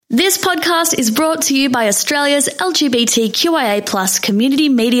This podcast is brought to you by Australia's LGBTQIA+ community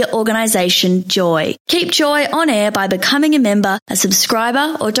media organisation, Joy. Keep Joy on air by becoming a member, a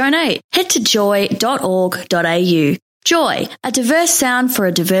subscriber or donate. Head to joy.org.au. Joy, a diverse sound for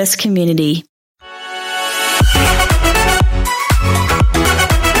a diverse community.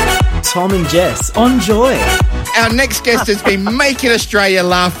 Tom and Jess on Joy. Our next guest has been making Australia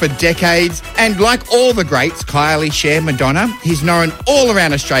laugh for decades, and like all the greats, Kylie, Cher, Madonna, he's known all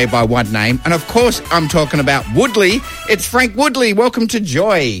around Australia by one name, and of course I'm talking about Woodley. It's Frank Woodley. Welcome to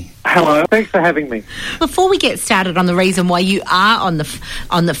Joy. Hello, thanks for having me. Before we get started on the reason why you are on the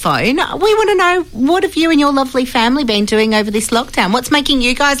phone, we want to know, what have you and your lovely family been doing over this lockdown? What's making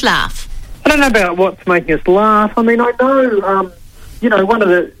you guys laugh? I don't know about what's making us laugh. I mean, I know... one of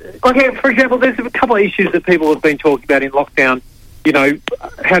the... for example, there's a couple of issues that people have been talking about in lockdown. You know,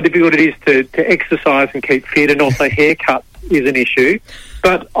 how difficult it is to exercise and keep fit, and also haircuts is an issue.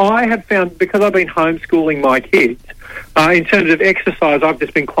 But I have found, because I've been homeschooling my kids, in terms of exercise, I've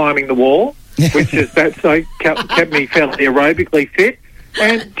just been climbing the wall, which is kept me fairly aerobically fit,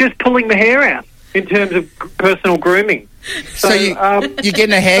 and just pulling the hair out in terms of personal grooming. So you're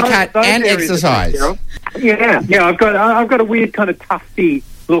getting a haircut and exercise. Yeah. I've got a weird kind of tufty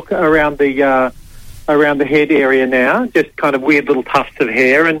look around the head area now, just kind of weird little tufts of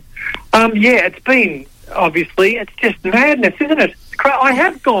hair, and it's been, obviously, it's just madness, isn't it?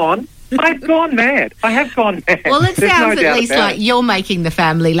 I've gone mad. Well, it sounds at least like you're making the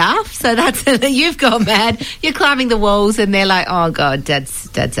family laugh. So that's you've gone mad. You're climbing the walls, and they're like, "Oh God, Dad's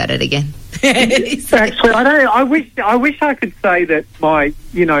at it again." Actually, I wish I could say that my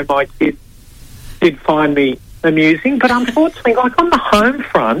kids did find me amusing, but unfortunately, like on the home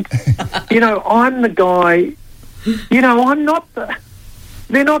front, I'm the guy. I'm not the.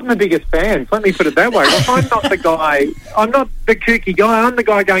 They're not the biggest fans, let me put it that way. Like, I'm not the guy, I'm not the kooky guy, I'm the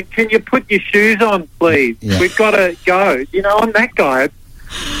guy going, can you put your shoes on, please? Yeah. We've got to go. I'm that guy.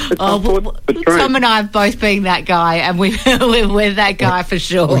 Tom and I have both been that guy, and we're that guy for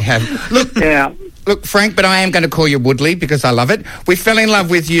sure. We have. Look, Frank, but I am going to call you Woodley because I love it. We fell in love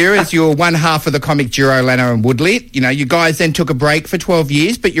with you as you were one half of the comic duo Lana and Woodley. You guys then took a break for 12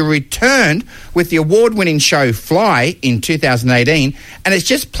 years, but you returned with the award-winning show Fly in 2018, and it's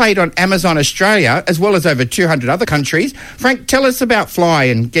just played on Amazon Australia as well as over 200 other countries. Frank, tell us about Fly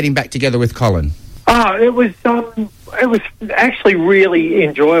and getting back together with Colin. It was actually really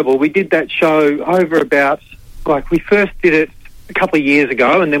enjoyable. We did that show over about, we first did it a couple of years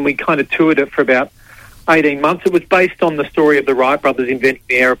ago, and then we kind of toured it for about 18 months. It was based on the story of the Wright brothers inventing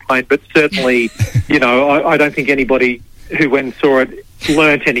the aeroplane, but certainly, I don't think anybody who went and saw it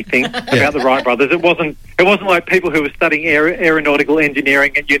learnt anything about the Wright brothers. It wasn't like people who were studying aeronautical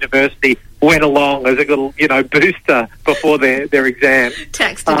engineering at university went along as a little, booster before their exam.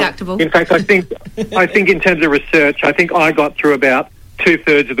 Tax deductible. In fact, I think in terms of research, I think I got through about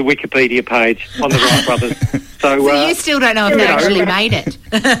 2/3 of the Wikipedia page on the Wright brothers. So you still don't know if they actually made it.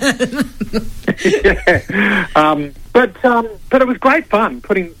 But it was great fun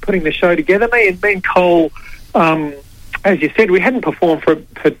putting the show together. Me and Cole, as you said, we hadn't performed for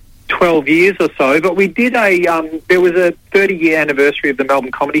 12 years or so, but we did there was a 30-year anniversary of the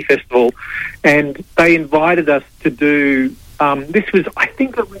Melbourne Comedy Festival, and they invited us to do, this was, I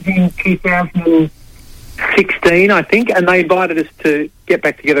think it was in 2016, I think, and they invited us to get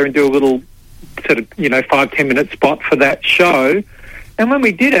back together and do a little sort of, 5-10 minute spot for that show. And when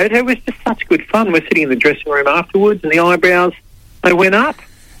we did it, it was just such good fun. We're sitting in the dressing room afterwards, and the eyebrows, they went up,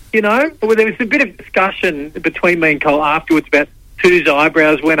 Well, there was a bit of discussion between me and Cole afterwards about whose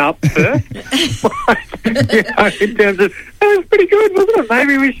eyebrows went up first. In terms of, that was pretty good, wasn't it?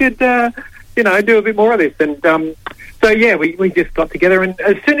 Maybe we should, do a bit more of this. And we just got together, and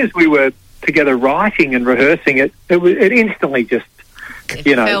as soon as we were together writing and rehearsing it, it instantly just,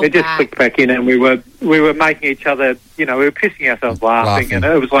 it just clicked back in, and we were making each other, we were pissing ourselves laughing. And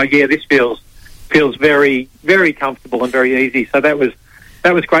it was like, this feels very, very comfortable and very easy. So that was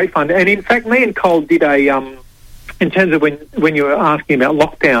great fun. And in fact, me and Cole did in terms of when you were asking about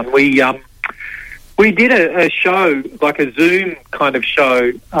lockdown, we did a show, like a Zoom kind of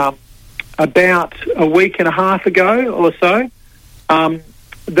show, about a week and a half ago or so,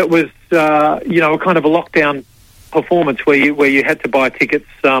 that was, a kind of a lockdown performance where you had to buy tickets.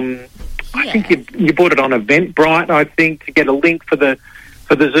 I think you bought it on Eventbrite, I think, to get a link for the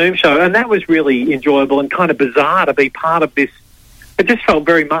Zoom show, and that was really enjoyable and kind of bizarre to be part of this. It just felt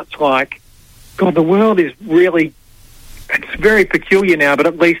very much like, God, the world is really, it's very peculiar now, but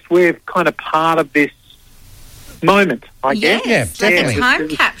at least we're kind of part of this moment, I guess. Yeah, definitely. Like a time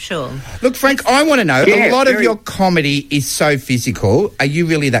capsule. Look, Frank, I want to know, a lot of your comedy is so physical. Are you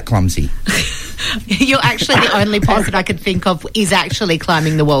really that clumsy? You're actually the only person I could think of is actually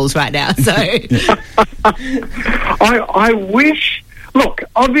climbing the walls right now. So, I wish. Look,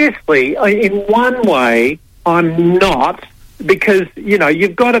 obviously, in one way, I'm not, because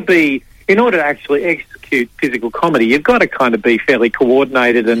you've got to be, in order to actually execute physical comedy, you've got to kind of be fairly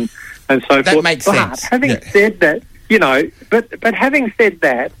coordinated and so forth. That makes sense. Having said that, but having said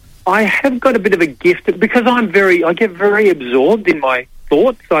that, I have got a bit of a gift because I get very absorbed in my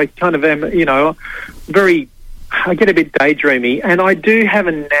thoughts. I kind of am, I get a bit daydreamy, and I do have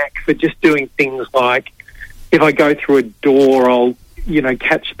a knack for just doing things like, if I go through a door, I'll,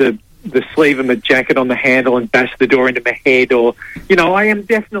 catch the sleeve of my jacket on the handle and bash the door into my head, or, I am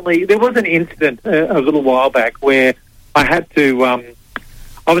definitely, there was an incident a little while back where I had to,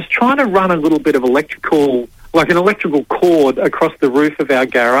 I was trying to run a little bit of electrical cord across the roof of our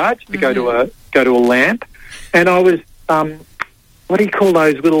garage to go to a lamp, and I was, what do you call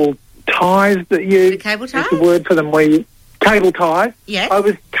those little ties that you... The cable ties? What's the word for them? Cable ties. Yes. I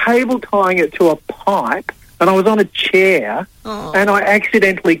was cable tying it to a pipe, and I was on a chair, and I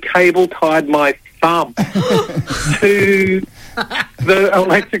accidentally cable tied my thumb to the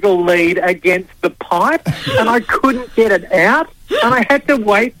electrical lead against the pipe, and I couldn't get it out, and I had to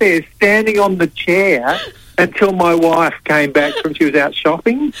wait there standing on the chair until my wife came back from, she was out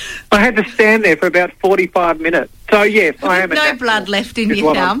shopping. I had to stand there for about 45 minutes. So, yes, I am... No blood left in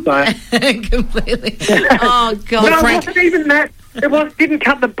your thumb. Completely. Oh, God. No, it wasn't even that. It didn't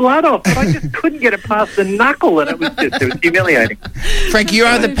cut the blood off, but I just couldn't get it past the knuckle, and it was humiliating. Frank, you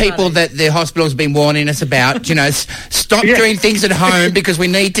are the people that the hospital's been warning us about. Stop doing things at home because we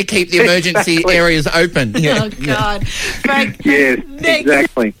need to keep the emergency areas open. Oh, God. Frank, yes,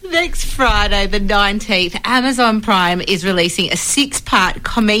 exactly. Next Friday, the 19th, Amazon Prime is releasing a 6-part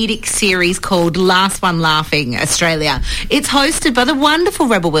comedic series called Last One Laughing Australia. It's hosted by the wonderful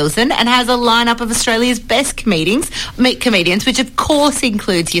Rebel Wilson and has a lineup of Australia's best comedians, which of course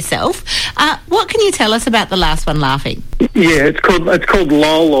includes yourself. What can you tell us about the Last One Laughing? Yeah, it's called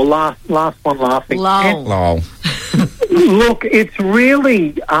LOL, or Last One Laughing. LOL. Look, it's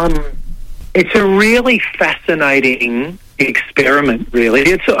really it's a really fascinating experiment. Really,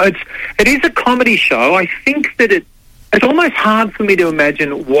 it is a comedy show. I think that it's almost hard for me to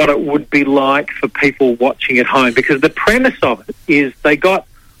imagine what it would be like for people watching at home, because the premise of it is they got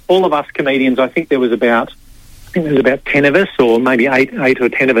all of us comedians. I think there was about 10 of us, or maybe 8 or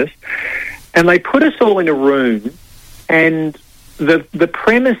 10 of us, and they put us all in a room, and the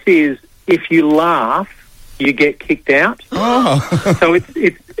premise is, if you laugh, you get kicked out. Oh. So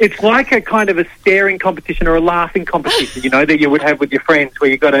it's like a kind of a staring competition or a laughing competition, that you would have with your friends,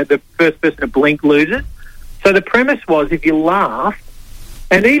 where the first person to blink loses. So the premise was, if you laugh,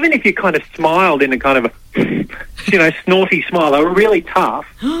 and even if you kind of smiled in a kind of a, snorty smile, they were really tough,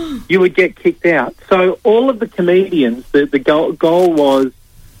 you would get kicked out. So all of the comedians, the goal was,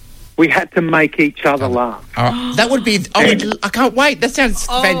 we had to make each other laugh. That would be... I can't wait. That sounds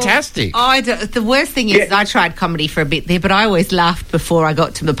fantastic. The worst thing is I tried comedy for a bit there, but I always laughed before I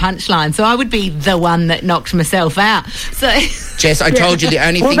got to the punchline, so I would be the one that knocked myself out. So, Jess, I told you the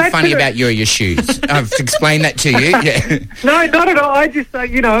only thing funny about you are your shoes. I've explained that to you. Yeah. No, not at all. I just, I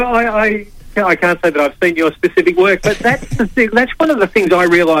can't say that I've seen your specific work, but that's the thing. That's one of the things I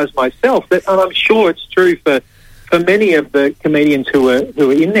realised myself, and I'm sure it's true for many of the comedians who are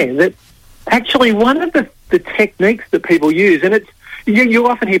in there, that actually one of the techniques that people use, and it's, you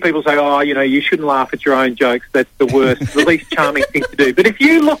often hear people say, you shouldn't laugh at your own jokes. That's the worst, the least charming thing to do. But if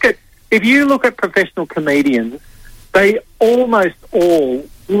you look at professional comedians, they almost all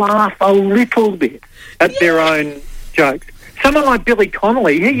laugh a little bit at their own jokes. Someone like Billy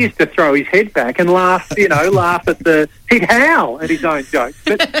Connolly, he used to throw his head back and laugh, laugh at he'd howl at his own jokes.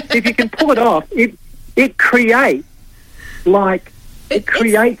 But if you can pull it off, it creates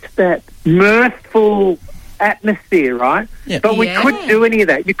that mirthful atmosphere, right? Yeah. But we couldn't do any of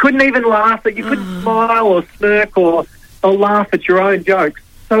that. You couldn't even laugh you couldn't smile or smirk or laugh at your own jokes.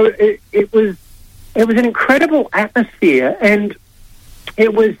 So it was an incredible atmosphere, and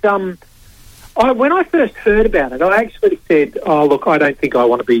it was when I first heard about it, I actually said, "Oh, look, I don't think I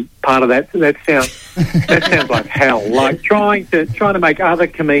want to be part of that. That sounds like hell. Like trying to make other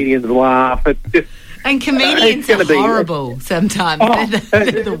comedians laugh. It's just." And comedians are horrible sometimes. Because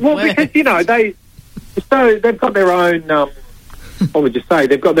they've got their own. What would you say?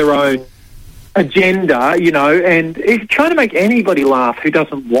 They've got their own agenda, and if trying to make anybody laugh who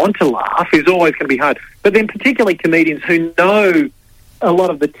doesn't want to laugh is always going to be hard. But then, particularly comedians who know a lot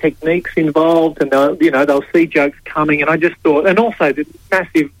of the techniques involved, and they'll see jokes coming, and I just thought, and also the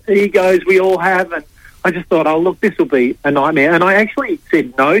massive egos we all have, and I just thought, oh look, this will be a nightmare, and I actually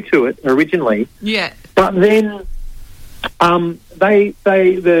said no to it originally. Yeah. But then the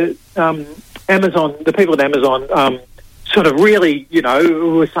people at Amazon sort of really,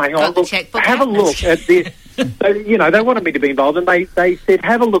 were saying, oh look, have a look at this. They wanted me to be involved, and they said,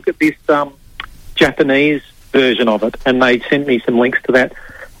 have a look at this Japanese version of it, and they sent me some links to that.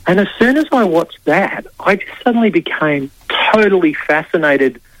 And as soon as I watched that, I just suddenly became totally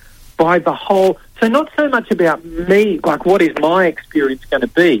fascinated by the whole. So not so much about me, like what is my experience going to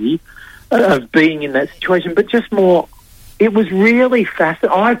be of being in that situation, but just more. It was really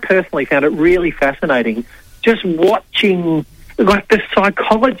fascinating. I personally found it really fascinating, just watching like the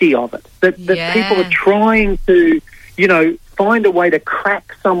psychology of it. That people are trying to, find a way to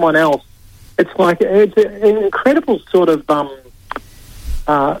crack someone else. It's like it's an incredible sort of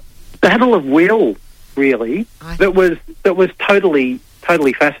battle of will, really. That was totally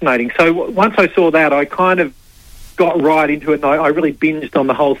fascinating. So once I saw that, I kind of got right into it, and I really binged on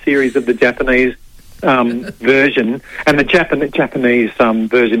the whole series of the Japanese version, and the Japanese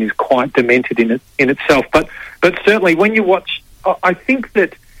version is quite demented in itself. But certainly, when you watch, I think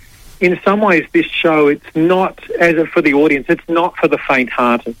that in some ways this show, it's not for the audience. It's not for the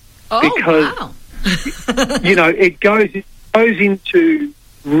faint-hearted. Because, wow. It goes into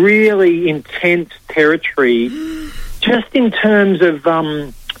really intense territory just in terms of,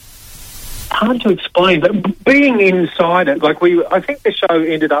 hard to explain, but being inside it, I think the show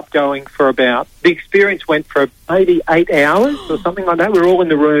ended up going for the experience went for maybe 8 hours or something like that. We were all in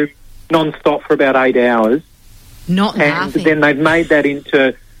the room non-stop for about 8 hours. Not laughing. And then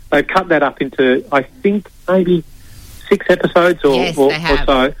they've cut that up into, I think, maybe 6 episodes or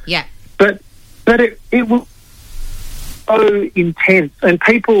so. Yeah. But it was so intense, and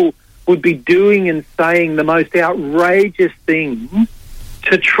people would be doing and saying the most outrageous things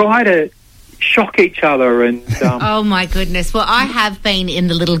to try to shock each other. And oh my goodness. Well, I have been in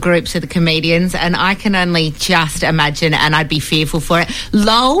the little groups of the comedians, and I can only just imagine, and I'd be fearful for it.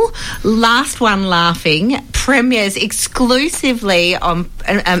 LOL, Last One Laughing, premieres exclusively on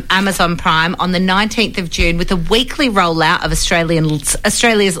Amazon Prime on the 19th of June with a weekly rollout of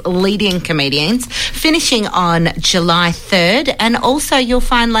Australia's leading comedians, finishing on July 3rd. And also you'll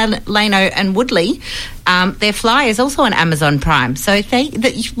find Leno and Woodley. Their Fly is also on Amazon Prime. So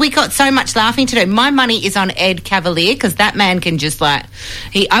we got so much laughing to do. My money is on Ed Cavalier, because that man can just I'm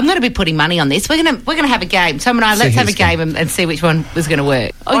going to be putting money on this. We're going to have a game. Tom and I, let's have a game and see which one was going to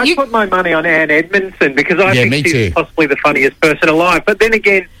work. I put my money on Anne Edmondson because I think she's possibly the funniest person alive. But then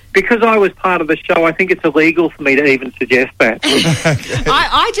again, because I was part of the show, I think it's illegal for me to even suggest that.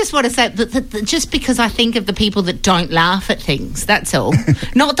 I just want to say that just because I think of the people that don't laugh at things, that's all.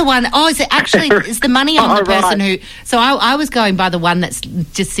 Not the one, is the money on the person who... So I was going by the one that's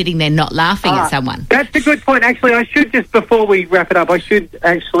just sitting there not laughing at someone. That's a good point. Actually, I should just, before we wrap it up, I should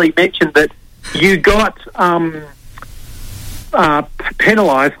actually mention that you got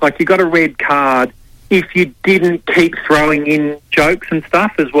penalised, like you got a red card if you didn't keep throwing in jokes and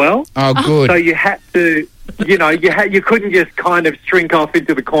stuff as well. Oh, good. So you had to, you couldn't just kind of shrink off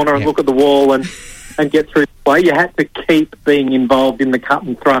into the corner and look at the wall and get through the play. You had to keep being involved in the cut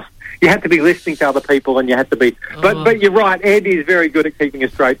and thrust. You had to be listening to other people, and you had to be... But you're right, Ed is very good at keeping a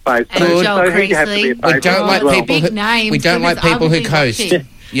straight face. And Joel Creasley. We don't like people who coast.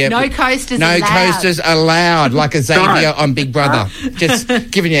 Yeah, no coasters allowed. No coasters allowed, like a Xavier on Big Brother. Just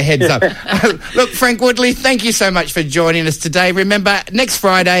giving you a heads up. Look, Frank Woodley, thank you so much for joining us today. Remember, next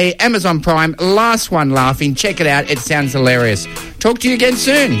Friday, Amazon Prime, Last One Laughing. Check it out. It sounds hilarious. Talk to you again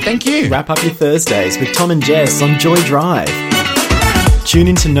soon. Thank you. Wrap up your Thursdays with Tom and Jess on Joy Drive. Tune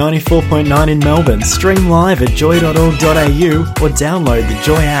into 94.9 in Melbourne, stream live at joy.org.au or download the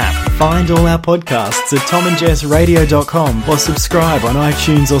Joy app. Find all our podcasts at tomandjessradio.com or subscribe on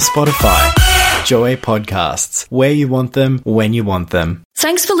iTunes or Spotify. Joy Podcasts, where you want them, when you want them.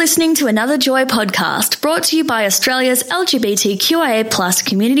 Thanks for listening to another Joy podcast brought to you by Australia's LGBTQIA+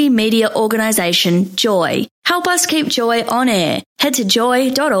 community media organisation, Joy. Help us keep Joy on air. Head to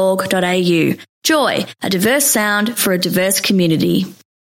joy.org.au. Joy, a diverse sound for a diverse community.